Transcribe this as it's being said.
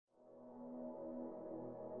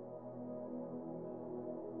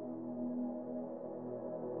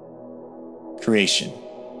Creation.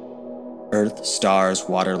 Earth, stars,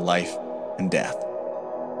 water, life, and death.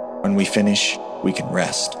 When we finish, we can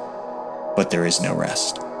rest. But there is no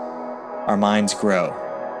rest. Our minds grow,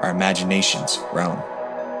 our imaginations roam.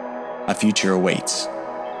 A future awaits.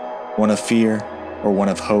 One of fear or one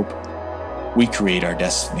of hope, we create our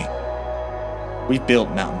destiny. We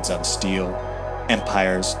built mountains out of steel,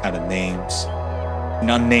 empires out of names,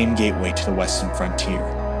 an unnamed gateway to the western frontier,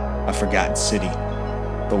 a forgotten city,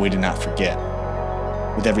 but we do not forget.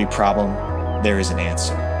 With every problem, there is an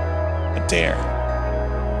answer, a dare.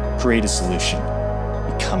 Create a solution,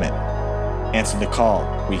 become it. Answer the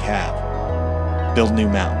call, we have. Build new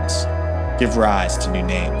mountains, give rise to new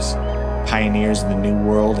names, pioneers of the new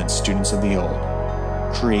world and students of the old.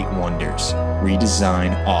 Create wonders,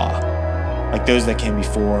 redesign awe. Like those that came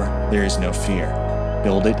before, there is no fear.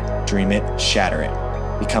 Build it, dream it, shatter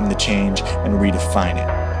it. Become the change and redefine it.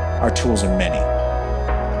 Our tools are many.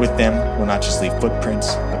 With them, we'll not just leave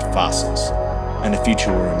footprints, but fossils. And the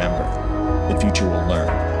future will remember. The future will learn.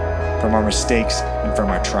 From our mistakes and from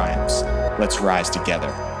our triumphs, let's rise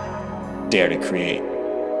together. Dare to create.